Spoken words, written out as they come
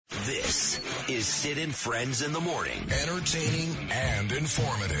This is Sid and Friends in the Morning. Entertaining and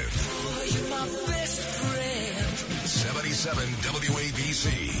informative. Oh, you're my best friend. 77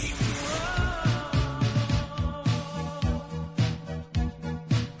 WABC.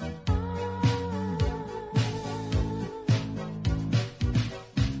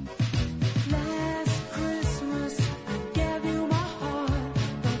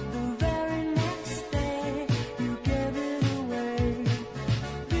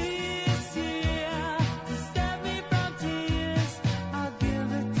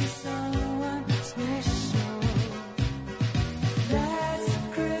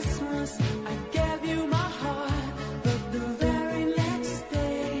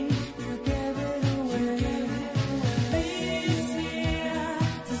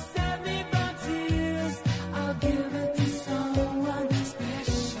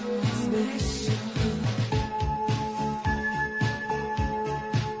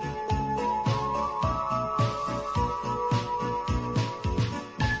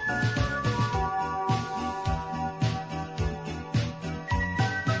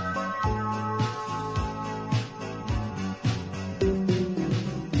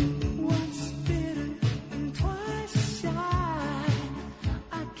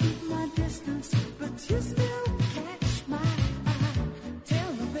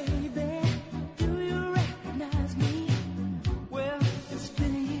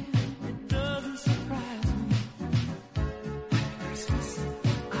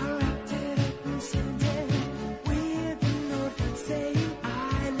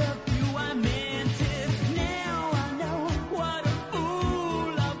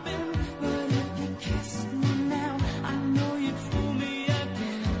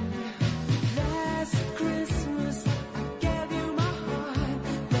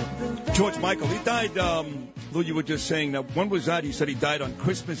 George Michael, he died, Lou, you were just saying, now, when was that? He said he died on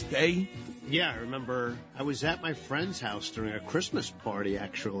Christmas Day? Yeah, I remember I was at my friend's house during a Christmas party,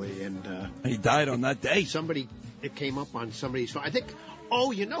 actually, and he died on that day. It came up on somebody's phone. I think,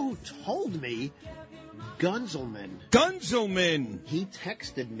 you know who told me? Gunzelman. Gunzelman! He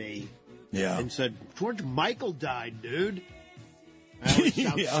texted me Yeah. and said, George Michael died, dude.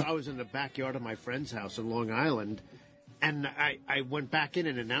 I was in the backyard of my friend's house in Long Island. And I went back in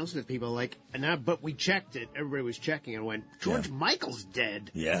and announced it to people, but we checked it. Everybody was checking and went, George Michael's dead.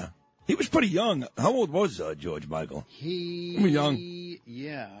 Yeah. He was pretty young. How old was George Michael? He was young.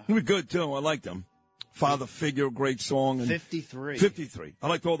 Yeah. He was good, too. I liked him. Father Figure, great song. And 53. 53. I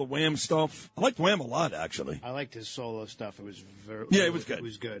liked all the Wham stuff. I liked Wham a lot, actually. I liked his solo stuff. It was very... Yeah, it was good. It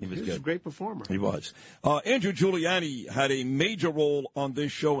was good. He was a great performer. He was. Andrew Giuliani had a major role on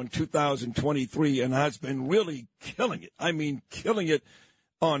this show in 2023 and has been really killing it. I mean, killing it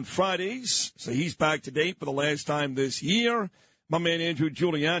on Fridays. So he's back to date for the last time this year. My man, Andrew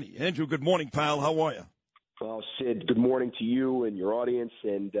Giuliani. Andrew, good morning, pal. How are you? Well, Sid, good morning to you and your audience.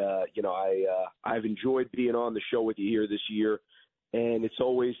 And, I've enjoyed being on the show with you here this year. And it's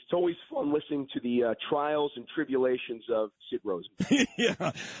always fun listening to the trials and tribulations of Sid Rosen.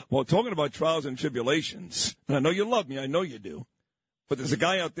 Yeah. Well, talking about trials and tribulations, and I know you love me. I know you do. But there's a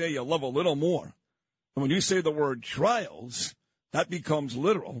guy out there you love a little more. And when you say the word trials, that becomes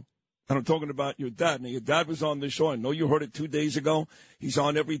literal. And I'm talking about your dad. Now, your dad was on this show. I know you heard it 2 days ago. He's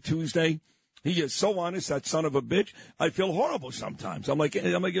on every Tuesday. He is so honest, that son of a bitch. I feel horrible sometimes. I'm like,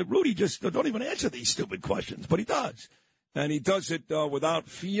 Rudy, just don't even answer these stupid questions. But he does. And he does it without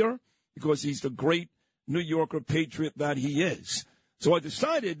fear because he's the great New Yorker patriot that he is. So I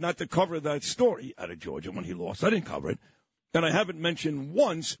decided not to cover that story out of Georgia when he lost. I didn't cover it. And I haven't mentioned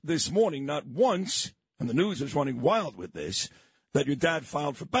once this morning, not once, and the news is running wild with this, that your dad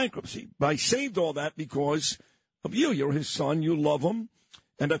filed for bankruptcy. But I saved all that because of you. You're his son. You love him.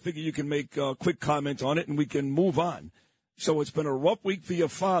 And I figure you can make a quick comment on it, and we can move on. So it's been a rough week for your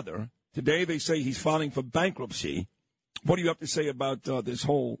father. Today they say he's filing for bankruptcy. What do you have to say about this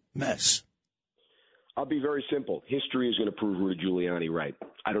whole mess? I'll be very simple. History is going to prove Rudy Giuliani right.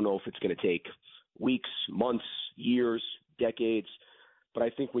 I don't know if it's going to take weeks, months, years, decades. But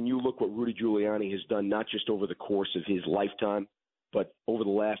I think when you look what Rudy Giuliani has done, not just over the course of his lifetime, but over the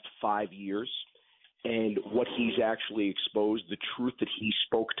last 5 years, and what he's actually exposed, the truth that he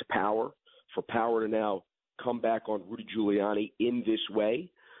spoke to power, for power to now come back on Rudy Giuliani in this way,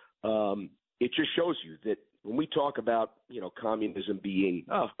 it just shows you that when we talk about, communism being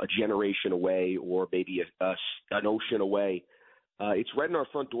a generation away or maybe an ocean away, it's right in our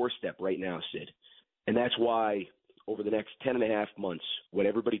front doorstep right now, Sid. And that's why over the next 10 and a half months, what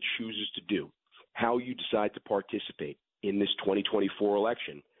everybody chooses to do, how you decide to participate in this 2024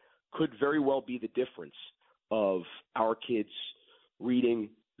 election, could very well be the difference of our kids reading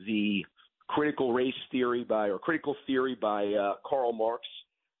the critical race theory or critical theory by Karl Marx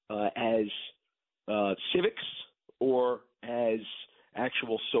as civics or as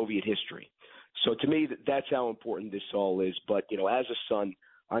actual Soviet history. So to me, that's how important this all is. But, as a son,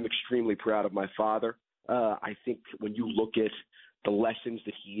 I'm extremely proud of my father. I think when you look at the lessons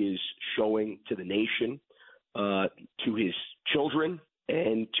that he is showing to the nation, to his children,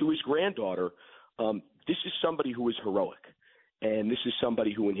 and to his granddaughter, this is somebody who is heroic. And this is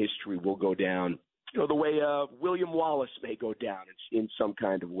somebody who in history will go down, the way William Wallace may go down in some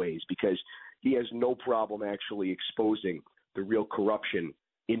kind of ways, because he has no problem actually exposing the real corruption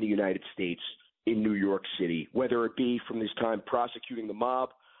in the United States, in New York City, whether it be from his time prosecuting the mob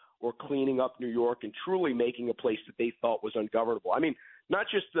or cleaning up New York and truly making a place that they thought was ungovernable. I mean, not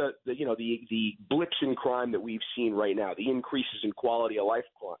just the blips in crime that we've seen right now, the increases in quality of life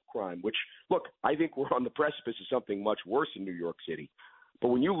crime, which, look, I think we're on the precipice of something much worse in New York City. But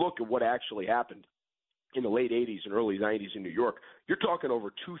when you look at what actually happened in the late 80s and early 90s in New York, you're talking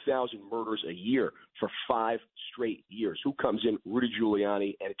over 2,000 murders a year for 5 straight years. Who comes in? Rudy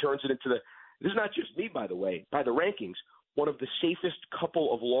Giuliani, and it turns it into this is not just me, by the way, by the rankings, one of the safest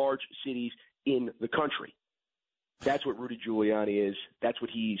couple of large cities in the country. That's what Rudy Giuliani is. That's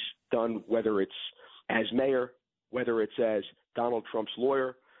what he's done, whether it's as mayor, whether it's as Donald Trump's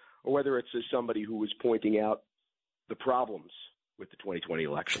lawyer, or whether it's as somebody who is pointing out the problems with the 2020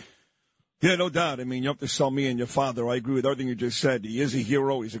 election. Yeah, no doubt. I mean, you have to sell me and your father. I agree with everything you just said. He is a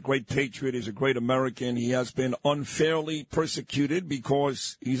hero. He's a great patriot. He's a great American. He has been unfairly persecuted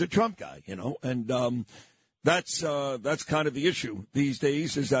because he's a Trump guy, and that's kind of the issue these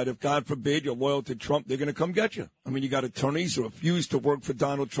days, is that if, God forbid, you're loyal to Trump, they're going to come get you. I mean, you got attorneys who refuse to work for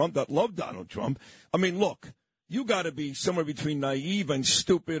Donald Trump that love Donald Trump. I mean, look, you got to be somewhere between naive and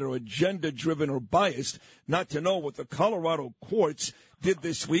stupid or agenda-driven or biased not to know what the Colorado courts did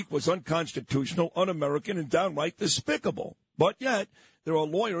this week was unconstitutional, un-American, and downright despicable. But yet, there are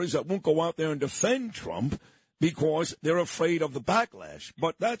lawyers that won't go out there and defend Trump because they're afraid of the backlash.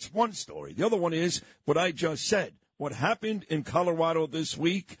 But that's one story. The other one is what I just said. What happened in Colorado this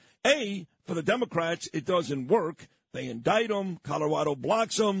week, for the Democrats, it doesn't work. They indict him. Colorado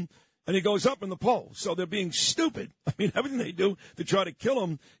blocks him. And he goes up in the polls. So they're being stupid. I mean, everything they do to try to kill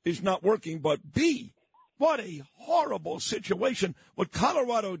him is not working. But B, what a horrible situation. What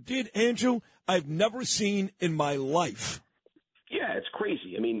Colorado did, Andrew, I've never seen in my life. Yeah, it's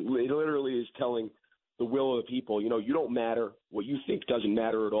crazy. I mean, it literally is telling the will of the people, you don't matter. What you think doesn't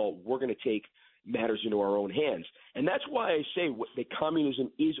matter at all. We're going to take matters into our own hands. And that's why I say that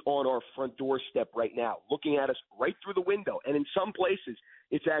communism is on our front doorstep right now, looking at us right through the window. And in some places,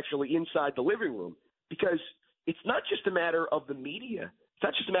 it's actually inside the living room, because it's not just a matter of the media. It's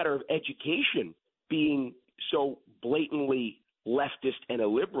not just a matter of education being so blatantly leftist and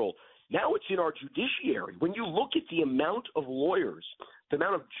illiberal. Now it's in our judiciary. When you look at the amount of lawyers, the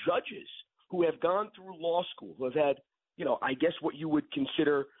amount of judges who have gone through law school, who have had, I guess what you would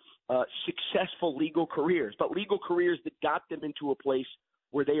consider successful legal careers, but legal careers that got them into a place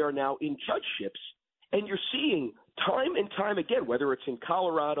where they are now in judgeships. And you're seeing time and time again, whether it's in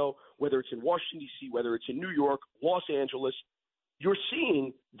Colorado, whether it's in Washington, D.C., whether it's in New York, Los Angeles, you're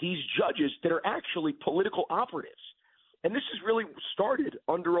seeing these judges that are actually political operatives. And this has really started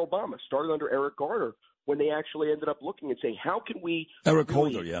under Obama, started under Eric Garner, when they actually ended up looking and saying, how can we – Eric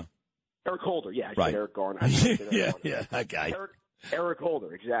Holder, yeah. Eric Holder, yeah. I right. said Eric Garner. yeah, that guy. Eric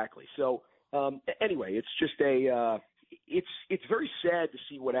Holder, exactly. So anyway, it's just it's very sad to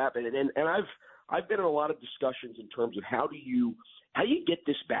see what happened, and I've been in a lot of discussions in terms of how do you get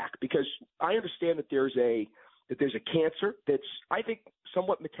this back, because I understand that there's a cancer that's, I think,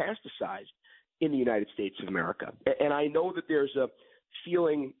 somewhat metastasized in the United States of America, and I know that there's a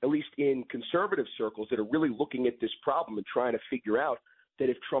feeling, at least in conservative circles, that are really looking at this problem and trying to figure out that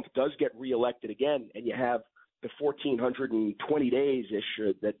if Trump does get reelected again, and you have the 1,420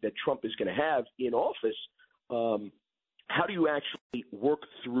 days-ish that Trump is going to have in office, how do you actually work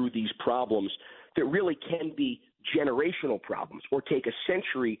through these problems that really can be generational problems or take a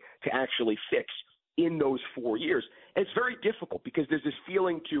century to actually fix in those 4 years? And it's very difficult because there's this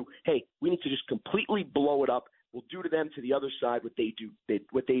feeling to, hey, we need to just completely blow it up. We'll do to them, to the other side, what they do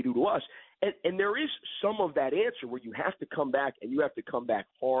to us. And there is some of that answer where you have to come back, and you have to come back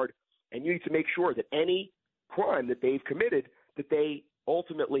hard, and you need to make sure that any crime that they've committed, that they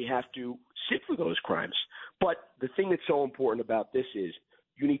ultimately have to sit for those crimes. But the thing that's so important about this is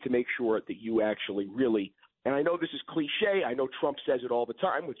you need to make sure that you actually really, and I know this is cliche, I know Trump says it all the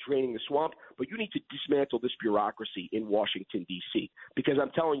time with draining the swamp, but you need to dismantle this bureaucracy in Washington, D.C., because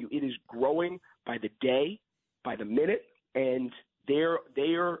I'm telling you, it is growing by the day, by the minute, and their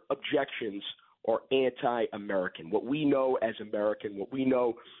objections are anti-American. What we know as American, what we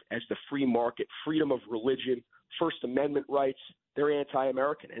know as the free market, freedom of religion, First Amendment rights, they're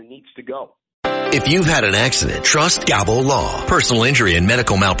anti-American, and it needs to go. If you've had an accident, trust Gabo Law. Personal injury and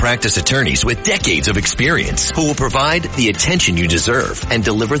medical malpractice attorneys with decades of experience who will provide the attention you deserve and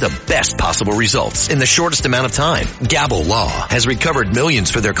deliver the best possible results in the shortest amount of time. Gabo Law has recovered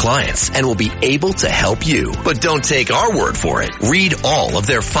millions for their clients and will be able to help you. But don't take our word for it. Read all of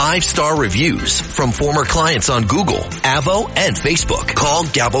their 5-star reviews from former clients on Google, Avo, and Facebook. Call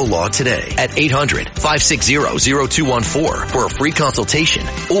Gabo Law today at 800-560-0214 for a free consultation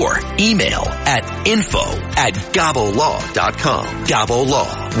or email at info@gabolaw.com. Gabo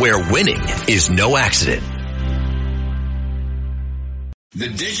Law, where winning is no accident. The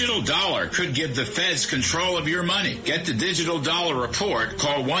digital dollar could give the feds control of your money. Get the digital dollar report.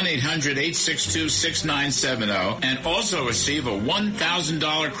 Call 1-800-862-6970 and also receive a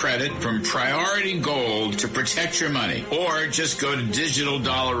 $1,000 credit from Priority Gold to protect your money. Or just go to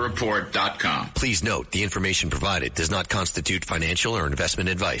digitaldollarreport.com. Please note the information provided does not constitute financial or investment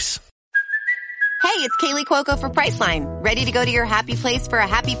advice. Hey, it's Kaylee Cuoco for Priceline. Ready to go to your happy place for a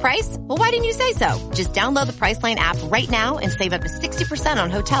happy price? Well, why didn't you say so? Just download the Priceline app right now and save up to 60%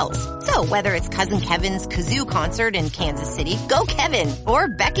 on hotels. So whether it's Cousin Kevin's Kazoo Concert in Kansas City, go Kevin, or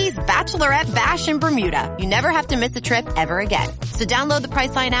Becky's Bachelorette Bash in Bermuda, you never have to miss a trip ever again. So download the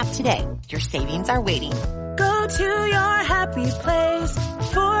Priceline app today. Your savings are waiting. Go to your happy place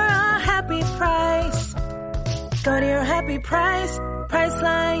for a happy price. Go to your happy price,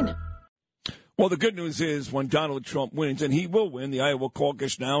 Priceline. Well, the good news is when Donald Trump wins, and he will win, the Iowa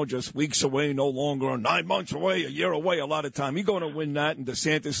caucus now just weeks away, no longer 9 months away, a year away, a lot of time. He's going to win that, and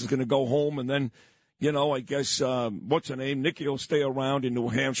DeSantis is going to go home, and then, I guess, what's her name? Nikki will stay around in New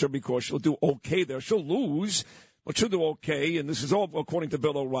Hampshire because she'll do okay there. She'll lose, but she'll do okay, and this is all according to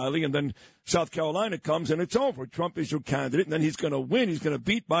Bill O'Reilly, and then South Carolina comes, and it's over. Trump is your candidate, and then he's going to win. He's going to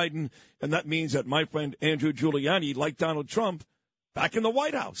beat Biden, and that means that my friend Andrew Giuliani, like Donald Trump, back in the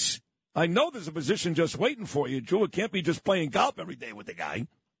White House. I know there's a position just waiting for you, Drew. It can't be just playing golf every day with the guy.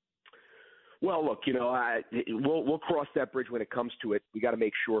 Well, look, we'll cross that bridge when it comes to it. We got to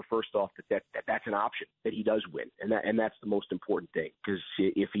make sure, first off, that's an option, that he does win, and that's the most important thing. Because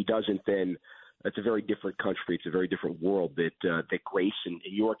if he doesn't, then it's a very different country. It's a very different world that Grace and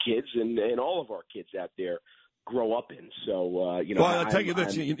your kids and all of our kids out there grow up in. So, Well, I'll tell you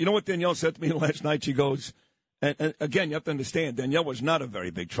this. You know what Danielle said to me last night? She goes. And again, you have to understand, Danielle was not a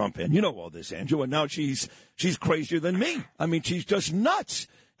very big Trump fan. You know all this, Andrew. And now she's crazier than me. I mean, she's just nuts.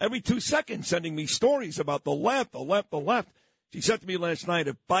 Every 2 seconds sending me stories about the left. She said to me last night,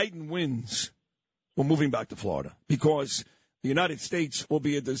 if Biden wins, we're moving back to Florida because the United States will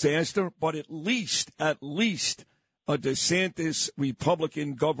be a disaster, but at least a DeSantis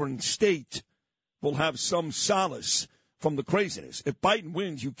Republican-governed state will have some solace from the craziness. If Biden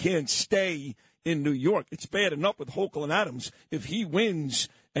wins, you can't stay in New York. It's bad enough with Hochul and Adams. If he wins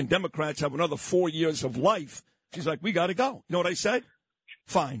and Democrats have another 4 years of life, she's like, we got to go. You know what I said?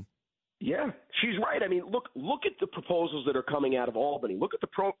 Fine. Yeah, she's right. I mean, look at the proposals that are coming out of Albany. Look at the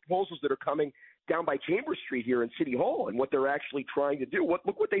proposals that are coming down by Chambers Street here in City Hall and what they're actually trying to do.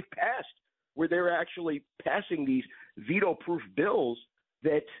 Look what they've passed, where they're actually passing these veto-proof bills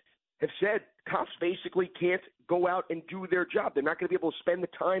that have said cops basically can't go out and do their job. They're not going to be able to spend the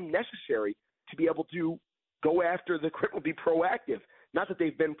time necessary to be able to go after the criminal, be proactive. Not that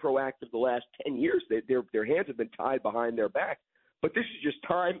they've been proactive the last 10 years. Their hands have been tied behind their back. But this is just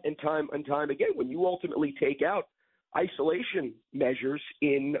time and time and time again. When you ultimately take out isolation measures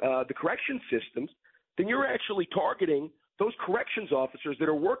in the correction systems, then you're actually targeting those corrections officers that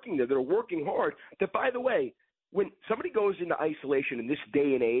are working there, that are working hard. That, by the way, when somebody goes into isolation in this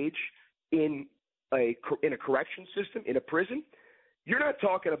day and age in a correction system, in a prison, you're not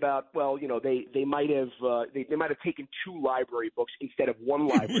talking about, they might have taken 2 library books instead of 1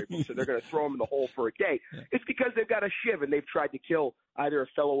 library book, so they're going to throw them in the hole for a day. Yeah. It's because they've got a shiv and they've tried to kill either a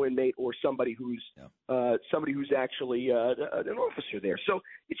fellow inmate or somebody who's actually an officer there. So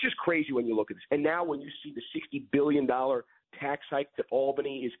it's just crazy when you look at this. And now when you see the $60 billion tax hike that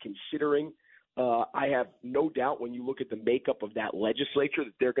Albany is considering, I have no doubt when you look at the makeup of that legislature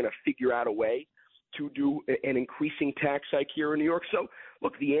that they're going to figure out a way to do an increasing tax hike here in New York. So,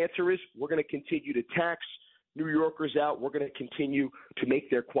 look, the answer is we're going to continue to tax New Yorkers out. We're going to continue to make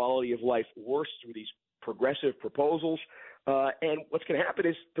their quality of life worse through these progressive proposals. And what's going to happen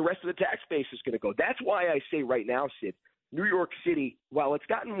is the rest of the tax base is going to go. That's why I say right now, Sid, New York City, while it's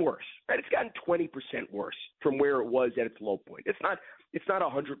gotten worse, right? It's gotten 20% worse from where it was at its low point. It's not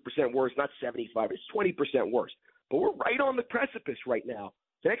 100% worse, not 75. It's 20% worse. But we're right on the precipice right now.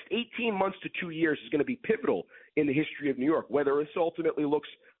 The next 18 months to 2 years is going to be pivotal in the history of New York. Whether this ultimately looks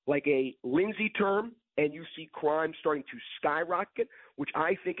like a Lindsay term and you see crime starting to skyrocket, which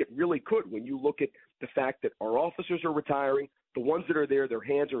I think it really could when you look at the fact that our officers are retiring, the ones that are there, their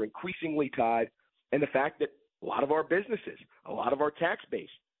hands are increasingly tied, and the fact that a lot of our businesses, a lot of our tax base,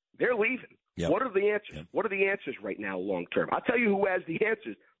 they're leaving. Yep. What are the answers? Yep. What are the answers right now long term? I'll tell you who has the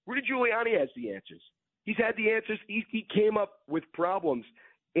answers. Rudy Giuliani has the answers. He's had the answers. He came up with problems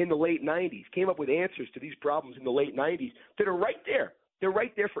in the late 90s, came up with answers to these problems in the late 90s that are right there. They're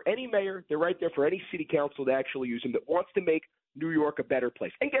right there for any mayor. They're right there for any city council to actually use them that wants to make New York a better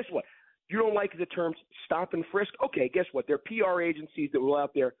place. And guess what? You don't like the terms stop and frisk? Okay, guess what? There are PR agencies that will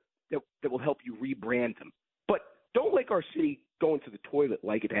out there that will help you rebrand them. But don't let our city go into the toilet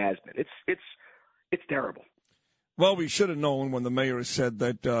like it has been. It's terrible. Well, we should have known when the mayor said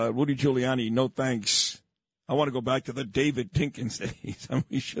that Rudy Giuliani, no thanks. I want to go back to the David Dinkins days. I mean,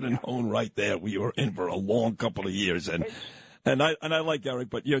 we should have known right there. We were in for a long couple of years. And I like Eric,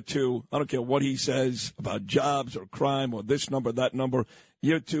 but year two, I don't care what he says about jobs or crime or this number, that number.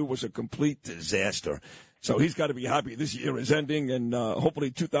 Year two was a complete disaster. So he's got to be happy this year is ending, and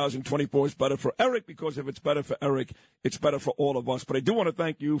hopefully 2024 is better for Eric, because if it's better for Eric, it's better for all of us. But I do want to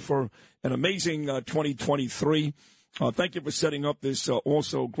thank you for an amazing 2023. Thank you for setting up this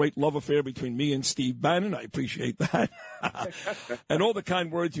also great love affair between me and Steve Bannon. I appreciate that. And all the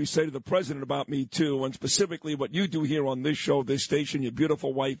kind words you say to the president about me, too, and specifically what you do here on this show, this station, your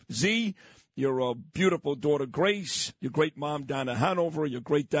beautiful wife, Z, your beautiful daughter, Grace, your great mom, Donna Hanover, your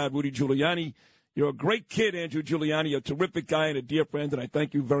great dad, Rudy Giuliani. You're a great kid, Andrew Giuliani, a terrific guy and a dear friend, and I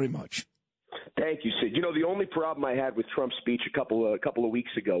thank you very much. Thank you, Sid. You know, the only problem I had with Trump's speech a couple of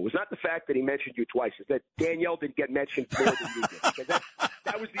weeks ago was not the fact that he mentioned you twice. It's that Danielle didn't get mentioned more than you did.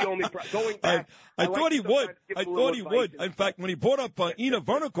 That was the only problem. Going back, I thought he would. I thought he would. In fact, when he brought up Ina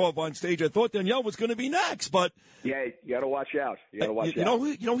Vernikov on stage, I thought Danielle was going to be next. But yeah, you got to watch out. You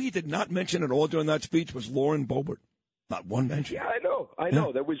know, he did not mention at all during that speech was Lauren Boebert. Not one mention. Yeah, I know. Yeah.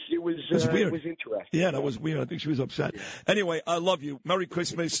 It was weird. It was interesting. Yeah, that was weird. I think she was upset. Yeah. Anyway, I love you. Merry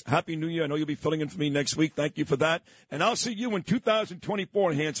Christmas. Happy New Year. I know you'll be filling in for me next week. Thank you for that. And I'll see you in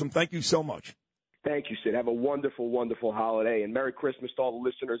 2024, handsome. Thank you so much. Thank you, Sid. Have a wonderful, wonderful holiday, and Merry Christmas to all the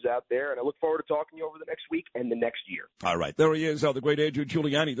listeners out there. And I look forward to talking to you over the next week and the next year. All right. There he is, the great Andrew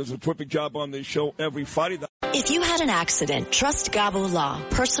Giuliani. Does a terrific job on this show every Friday. If you had an accident, trust Gabo Law,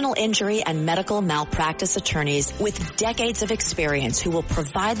 personal injury and medical malpractice attorneys with decades of experience who will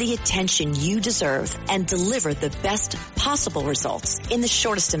provide the attention you deserve and deliver the best possible results in the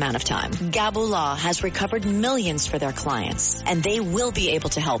shortest amount of time. Gabo Law has recovered millions for their clients, and they will be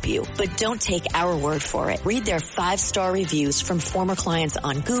able to help you. But don't take our word for it. Read their 5-star reviews from former clients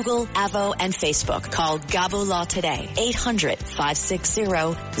on Google, Avo, and Facebook. Call Gabo Law today,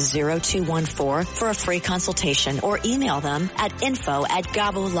 800-560-0214 for a free consultation, or email them at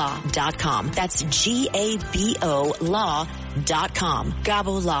info@gabolaw.com. That's GABO law.com.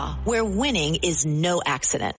 Gabo Law, where winning is no accident.